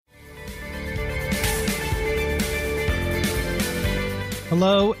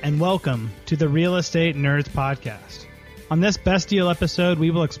Hello and welcome to the Real Estate Nerds Podcast. On this Best Deal episode,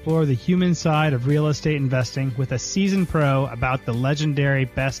 we will explore the human side of real estate investing with a seasoned pro about the legendary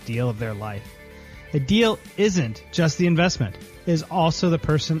best deal of their life. A deal isn't just the investment, it is also the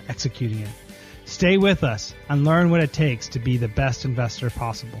person executing it. Stay with us and learn what it takes to be the best investor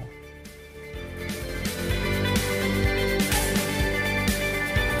possible.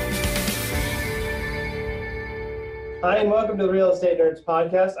 Hi, and welcome to the Real Estate Nerds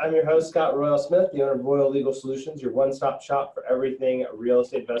Podcast. I'm your host, Scott Royal Smith, the owner of Royal Legal Solutions, your one-stop shop for everything real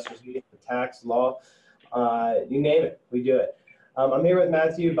estate investors need, the tax, law, you name it, we do it. I'm here with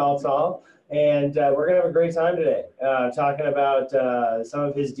Matthew Baltzal, and we're going to have a great time today talking about some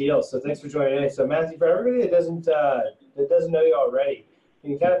of his deals. So thanks for joining today. So Matthew, for everybody that doesn't know you already, can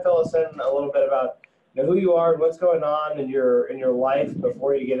you kind of fill us in a little bit about who you are and what's going on in your life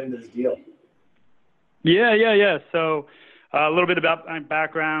before you get into this deal? Yeah. So a little bit about my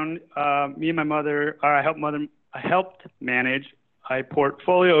background. Me and my mother, I helped manage a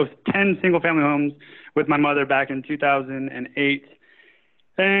portfolio of 10 single-family homes with my mother back in 2008.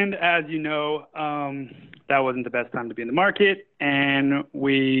 And as you know, that wasn't the best time to be in the market, and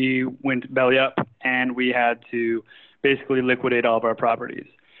we went belly up, and we had to basically liquidate all of our properties.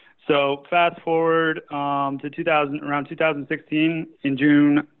 So fast forward to around 2016, in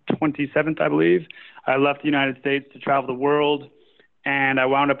June 27th, I believe, I left the United States to travel the world, and I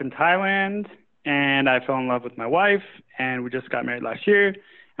wound up in Thailand, and I fell in love with my wife, and we just got married last year,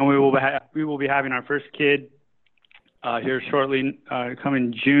 and we will be having our first kid here shortly,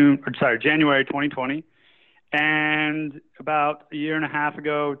 coming January 2020. And about a year and a half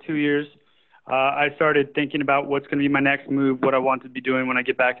ago, 2 years, I started thinking about what's going to be my next move, what I want to be doing when I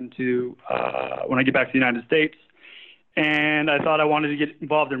get back to the United States. And I thought I wanted to get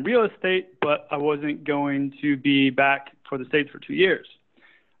involved in real estate, but I wasn't going to be back for the States for 2 years.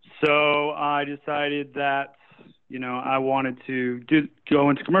 So I decided that, I wanted to go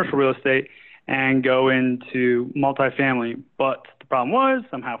into commercial real estate and go into multifamily. But the problem was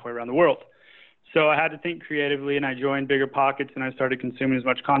I'm halfway around the world. So I had to think creatively, and I joined Bigger Pockets, and I started consuming as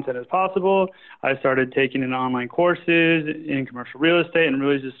much content as possible. I started taking in online courses in commercial real estate and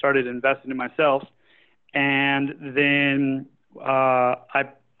really just started investing in myself. And then I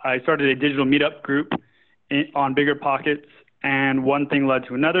started a digital meetup group on Bigger Pockets, and one thing led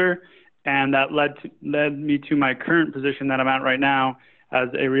to another, and that led me to my current position that I'm at right now as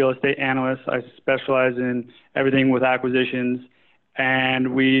a real estate analyst. I specialize in everything with acquisitions, and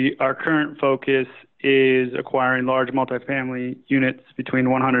our current focus is acquiring large multifamily units between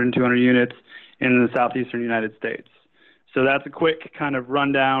 100 and 200 units in the southeastern United States. So that's a quick kind of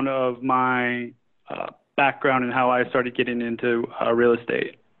rundown of my background and how I started getting into real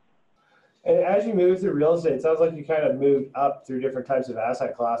estate. And as you move through real estate, it sounds like you kind of moved up through different types of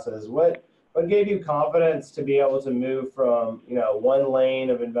asset classes. What gave you confidence to be able to move from, one lane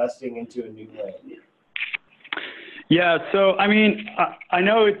of investing into a new lane? Yeah, so I mean, I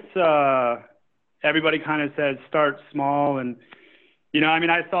know it's everybody kind of says start small, and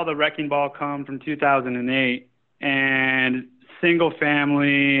I saw the wrecking ball come from 2008, and single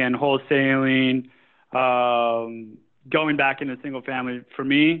family and wholesaling, going back into single family for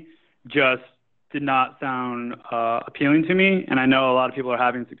me just did not sound appealing to me. And I know a lot of people are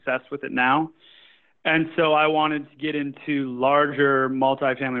having success with it now. And so I wanted to get into larger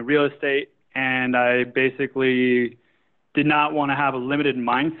multifamily real estate. And I basically did not want to have a limited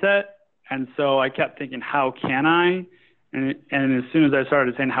mindset. And so I kept thinking, how can I? And as soon as I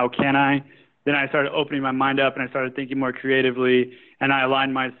started saying, how can I? Then I started opening my mind up, and I started thinking more creatively, and I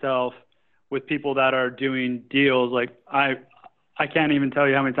aligned myself with people that are doing deals. Like I can't even tell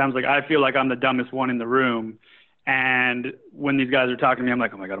you how many times, I feel like I'm the dumbest one in the room. And when these guys are talking to me, I'm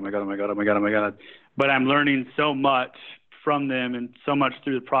like, oh my God. But I'm learning so much from them and so much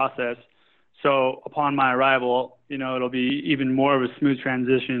through the process. So upon my arrival, it'll be even more of a smooth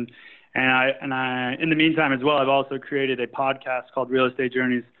transition. And I, in the meantime as well, I've also created a podcast called Real Estate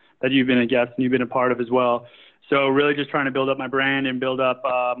Journeys that you've been a guest and you've been a part of as well. So really just trying to build up my brand and build up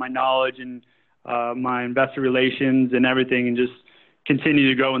my knowledge and my investor relations and everything, and just continue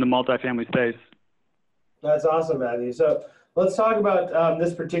to grow in the multifamily space. That's awesome, Matthew. So let's talk about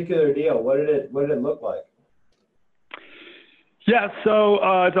this particular deal. What did it look like? Yeah, so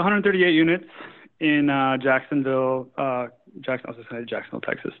it's 138 units in Jacksonville,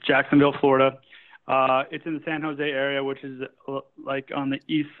 Jacksonville, Florida. It's in the San Jose area, which is on the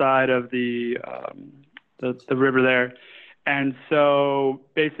east side of the river there. And so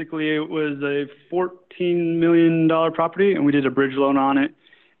basically it was a $14 million property, and we did a bridge loan on it.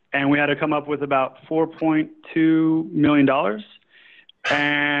 And we had to come up with about $4.2 million.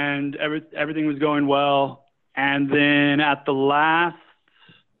 and everything was going well. And then at the last,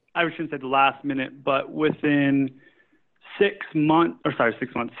 I shouldn't say the last minute, but within 6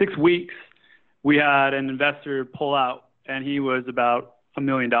 weeks, we had an investor pull out, and he was about $1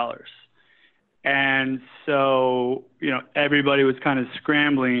 million. And so, everybody was kind of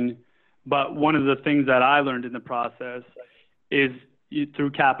scrambling. But one of the things that I learned in the process is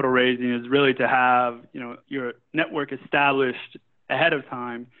through capital raising is really to have, your network established ahead of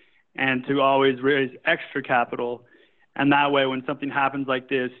time and to always raise extra capital. And that way, when something happens like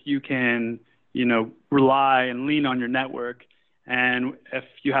this, you can, rely and lean on your network. And if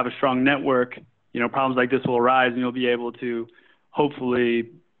you have a strong network, problems like this will arise, and you'll be able to hopefully,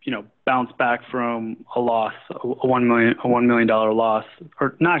 bounce back from a loss, a $1 million loss,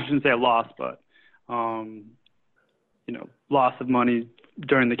 or not, I shouldn't say a loss, but, loss of money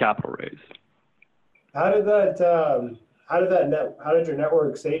during the capital raise. How did your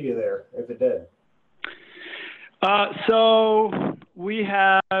network save you there, if it did? So we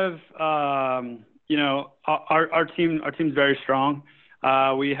have, our team's very strong.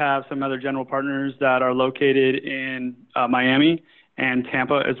 We have some other general partners that are located in Miami and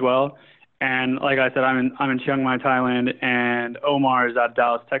Tampa as well. And like I said, I'm in Chiang Mai, Thailand, and Omar is out of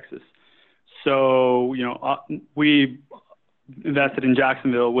Dallas, Texas. So, we invested in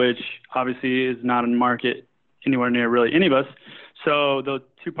Jacksonville, which obviously is not in the market anywhere near really any of us. So the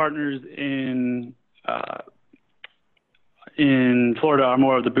two partners in Florida are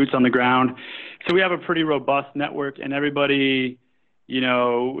more of the boots on the ground. So we have a pretty robust network, and everybody,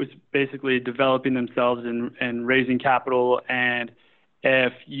 was basically developing themselves and raising capital. And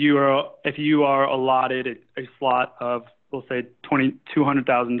if you are allotted a slot of, we'll say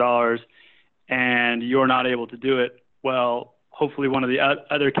 $200,000, and you're not able to do it, well, hopefully one of the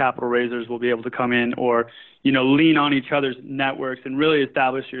other capital raisers will be able to come in or, lean on each other's networks and really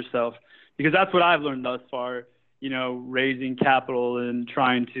establish yourself. Because that's what I've learned thus far, raising capital and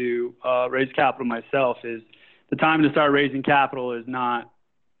trying to raise capital myself is the time to start raising capital is not,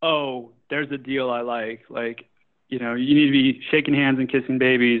 oh, there's a deal I like. Like, you need to be shaking hands and kissing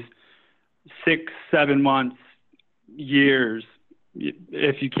babies 6, 7 months, years,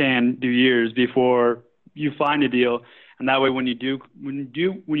 if you can do years before you find a deal. And that way, when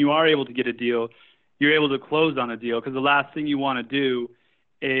you are able to get a deal, you're able to close on a deal. Because the last thing you want to do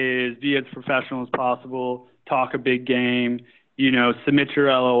is be as professional as possible, talk a big game, submit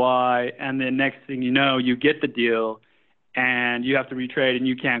your LOI, and then next thing you know, you get the deal, and you have to retrade, and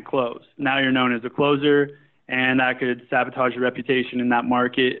you can't close. Now you're known as a closer, and that could sabotage your reputation in that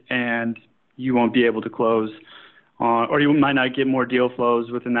market, and you won't be able to close, or you might not get more deal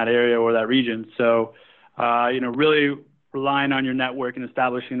flows within that area or that region. So, really relying on your network and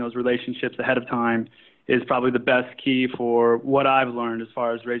establishing those relationships ahead of time is probably the best key for what I've learned as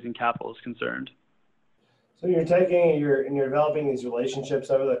far as raising capital is concerned. So you're developing these relationships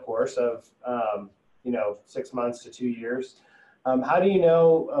over the course of, 6 months to 2 years. How do you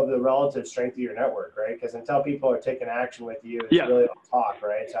know of the relative strength of your network, right? Because until people are taking action with you, it's really all talk,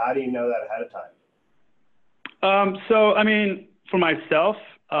 right? So how do you know that ahead of time? For myself,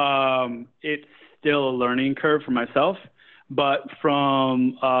 it's still a learning curve for myself. But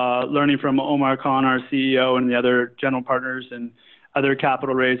from learning from Omar Khan, our CEO, and the other general partners and other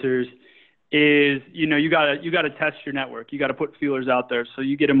capital raisers, is you gotta test your network. You gotta put feelers out there, so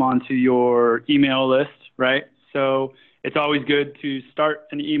you get them onto your email list, right? So it's always good to start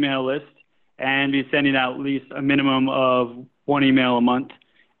an email list and be sending out at least a minimum of 1 email a month.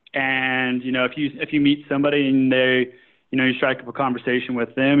 And if you meet somebody and they you strike up a conversation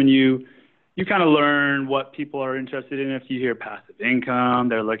with them, and you kind of learn what people are interested in. If you hear passive income,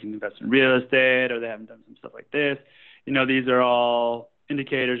 they're looking to invest in real estate, or they haven't done some stuff like this. These are all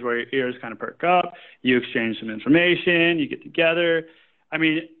indicators where your ears kind of perk up. You exchange some information, you get together. A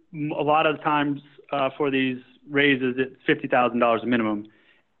lot of times for these raises, it's $50,000 a minimum.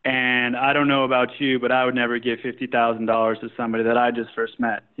 And I don't know about you, but I would never give $50,000 to somebody that I just first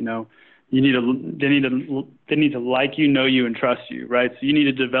met. They need to like you, know you, and trust you, right? So you need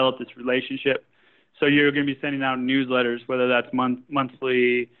to develop this relationship. So you're going to be sending out newsletters, whether that's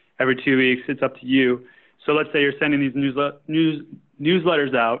monthly, every 2 weeks. It's up to you. So let's say you're sending these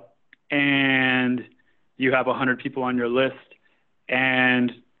newsletters out, and you have 100 people on your list,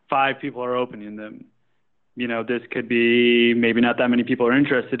 and 5 people are opening them. This could be maybe not that many people are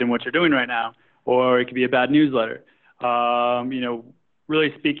interested in what you're doing right now, or it could be a bad newsletter.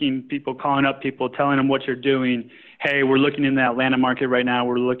 Really speaking, people calling up people, telling them what you're doing. Hey, we're looking in the Atlanta market right now.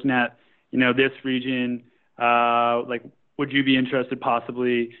 We're looking at, this region, like would you be interested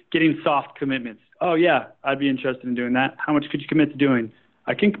possibly getting soft commitments? Oh yeah, I'd be interested in doing that. How much could you commit to doing?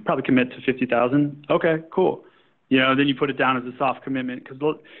 I can probably commit to 50,000. Okay, cool. Then you put it down as a soft commitment because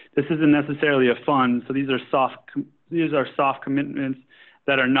this isn't necessarily a fund. So these are soft commitments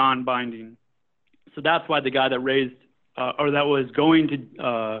that are non-binding. So that's why the guy that raised or that was going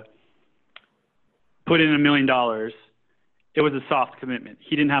to put in $1 million, it was a soft commitment.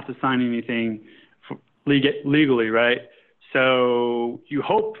 He didn't have to sign anything legally, right? So you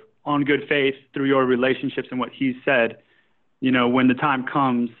hope on good faith through your relationships and what he said, when the time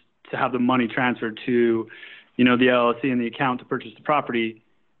comes to have the money transferred to, the LLC and the account to purchase the property,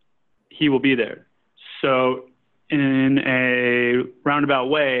 he will be there. So in a roundabout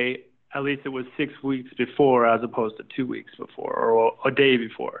way, at least it was 6 weeks before as opposed to 2 weeks before or a day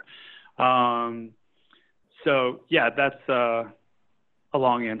before. So yeah, that's a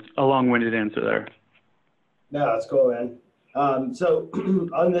long-winded answer there. No, that's cool, man. So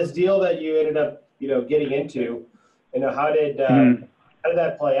on this deal that you ended up, getting into, how did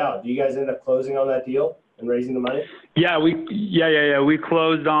that play out? Do you guys end up closing on that deal and raising the money? Yeah, we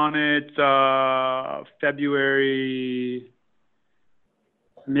closed on it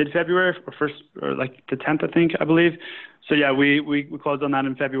mid-February or like the 10th, I think, I believe. So yeah, we closed on that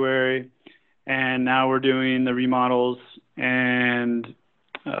in February, and now we're doing the remodels and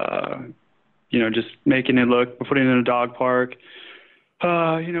just making it look. We're putting in a dog park,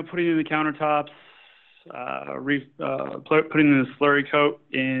 putting in the countertops, putting in a slurry coat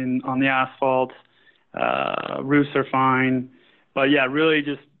on the asphalt. Roofs are fine, but yeah, really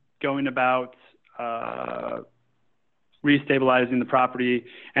just going about restabilizing the property.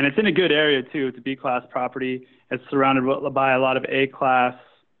 And it's in a good area too. It's a B-class property. It's surrounded by a lot of A-class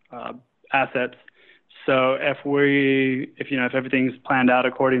assets. So if everything's planned out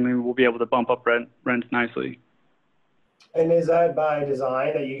accordingly, we'll be able to bump up rents nicely. And is that by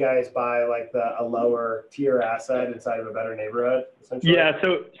design that you guys buy like a lower tier asset inside of a better neighborhood, essentially? Yeah.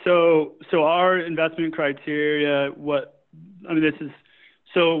 So our investment criteria, this is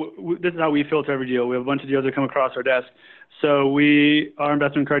how we filter every deal. We have a bunch of deals that come across our desk. So our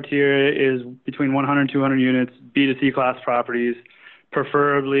investment criteria is between 100 and 200 units, B to C class properties,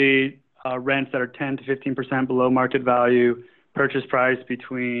 preferably rents that are 10 to 15% below market value, purchase price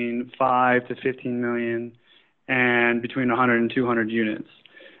between 5 to 15 million, and between 100 and 200 units.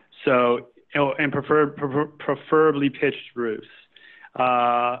 So, and preferably pitched roofs.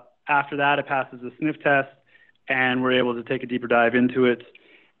 After that, it passes the sniff test, and we're able to take a deeper dive into it.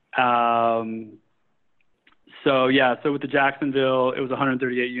 So with the Jacksonville, it was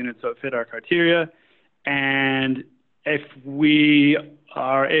 138 units, so it fit our criteria. And if we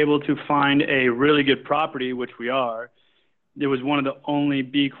are able to find a really good property, which we are, it was one of the only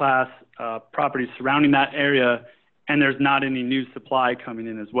B-class properties surrounding that area, and there's not any new supply coming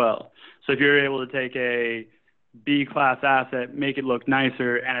in as well. So if you're able to take a B-class asset, make it look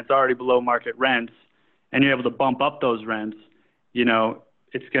nicer, and it's already below market rents, and you're able to bump up those rents,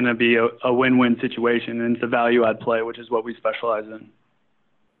 it's going to be a win-win situation, and it's a value-add play, which is what we specialize in.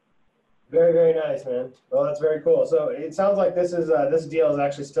 Very, very nice, man. Well, that's very cool. So it sounds like this deal is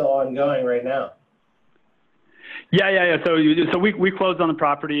actually still ongoing right now. Yeah. So we closed on the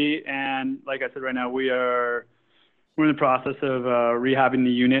property, and like I said, right now we're in the process of rehabbing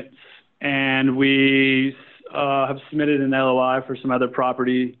the units, and we have submitted an LOI for another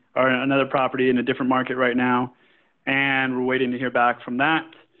property in a different market right now, and we're waiting to hear back from that.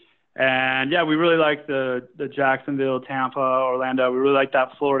 And yeah, we really like the Jacksonville, Tampa, Orlando. We really like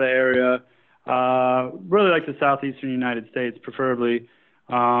that Florida area. Really like the southeastern United States, preferably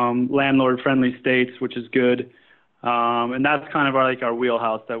landlord-friendly states, which is good. And that's kind of our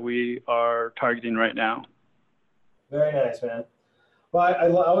wheelhouse that we are targeting right now. Very nice, man. Well, I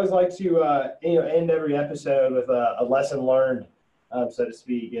always like to end every episode with a lesson learned, so to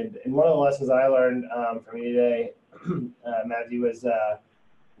speak. And one of the lessons I learned from you today, Matthew, was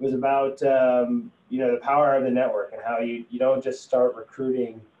about the power of the network and how you don't just start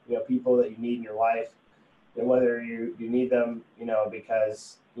recruiting people that you need in your life, and whether you need them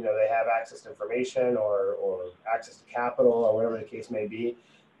because they have access to information or access to capital or whatever the case may be.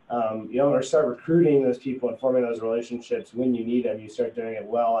 Or start recruiting those people and forming those relationships when you need them. You start doing it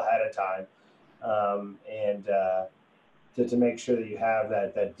well ahead of time, and to make sure that you have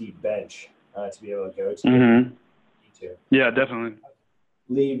that deep bench to be able to go to. Mm-hmm. Yeah, definitely.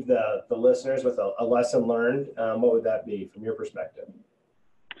 Leave the listeners with a lesson learned. What would that be from your perspective?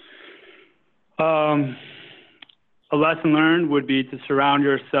 A lesson learned would be to surround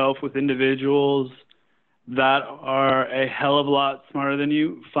yourself with individuals that are a hell of a lot smarter than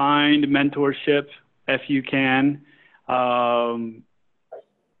you. Find mentorship if you can. and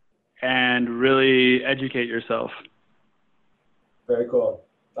really educate yourself. Very cool.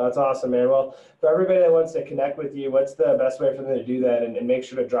 That's awesome, man. Well, for everybody that wants to connect with you, what's the best way for them to do that? And make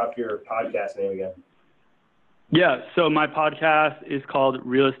sure to drop your podcast name again. Yeah, so my podcast is called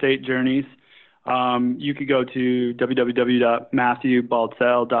Real Estate Journeys. You could go to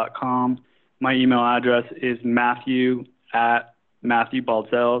www.matthewbaltzell.com. My email address is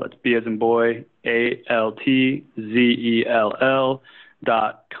matthew@matthewbaltzell. That's B as in boy,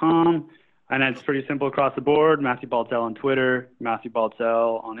 ALTZELL.com. And it's pretty simple across the board. Matthew Baltzell on Twitter, Matthew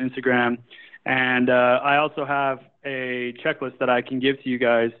Baltzell on Instagram. And I also have a checklist that I can give to you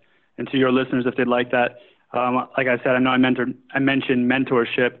guys and to your listeners if they'd like that. Like I said, I know I mentioned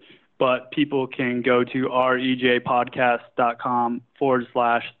mentorship, but people can go to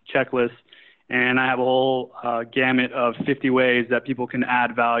rejpodcast.com/checklist. And I have a whole gamut of 50 ways that people can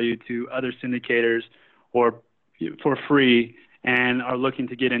add value to other syndicators or for free and are looking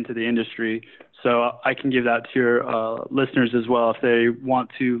to get into the industry. So I can give that to your listeners as well if they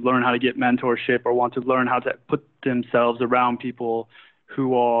want to learn how to get mentorship or want to learn how to put themselves around people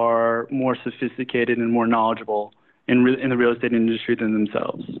who are more sophisticated and more knowledgeable in the real estate industry than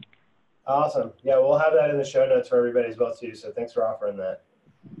themselves. Awesome. Yeah, we'll have that in the show notes for everybody as well, too. So thanks for offering that.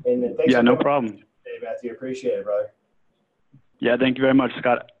 And thanks no problem. Hey, Matthew. Appreciate it, brother. Yeah, thank you very much,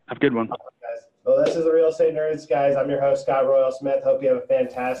 Scott. Have a good one. Awesome, guys. Well, this is the Real Estate Nerds, guys. I'm your host, Scott Royal Smith. Hope you have a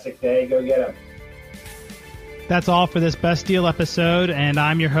fantastic day. Go get them. That's all for this Best Deal episode, and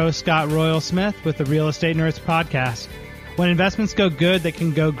I'm your host, Scott Royal Smith, with the Real Estate Nerds podcast. When investments go good, they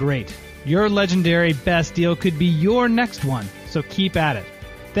can go great. Your legendary best deal could be your next one, so keep at it.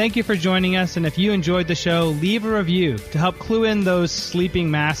 Thank you for joining us, and if you enjoyed the show, leave a review to help clue in those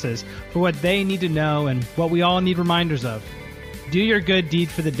sleeping masses for what they need to know and what we all need reminders of. Do your good deed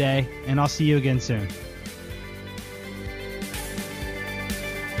for the day, and I'll see you again soon.